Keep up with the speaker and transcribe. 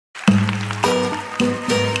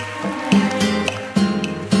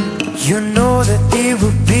You know that it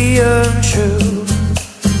would be untrue.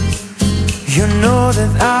 You know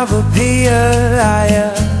that I would be a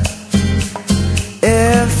liar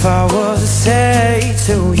if I was to say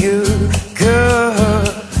to you, girl,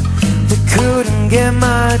 we couldn't get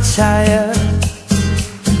much higher.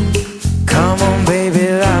 Come on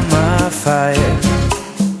baby, light my fire.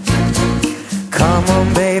 Come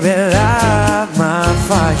on baby, light my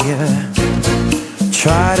fire.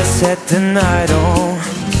 Try to set the night on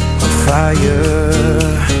fire.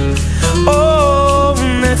 Oh,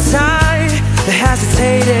 the time that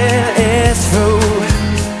hesitated is through.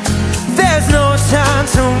 There's no time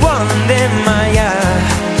to wonder in my eye.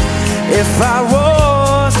 If I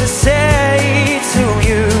was to say to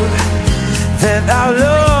you that our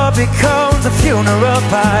love becomes a funeral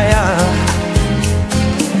pyre.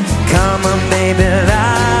 Come on baby,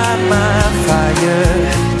 light my fire.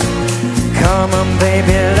 Come on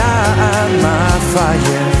baby, light my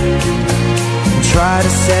fire. Try to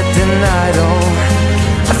set the night on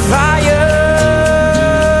fire.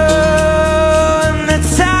 And the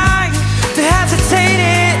time to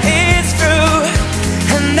hesitate is through,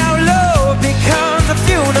 and our love becomes a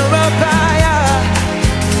funeral pyre.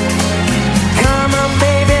 Come on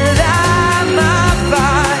baby, light my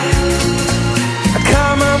fire.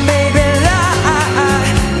 Come on baby,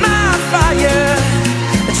 light my fire.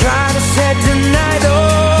 Try to set the night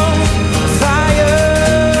on fire.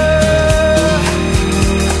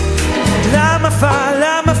 Light my fire,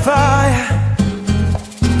 light my fire.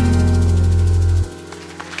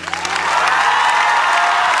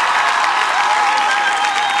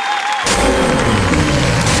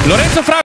 Lorenzo Fragola.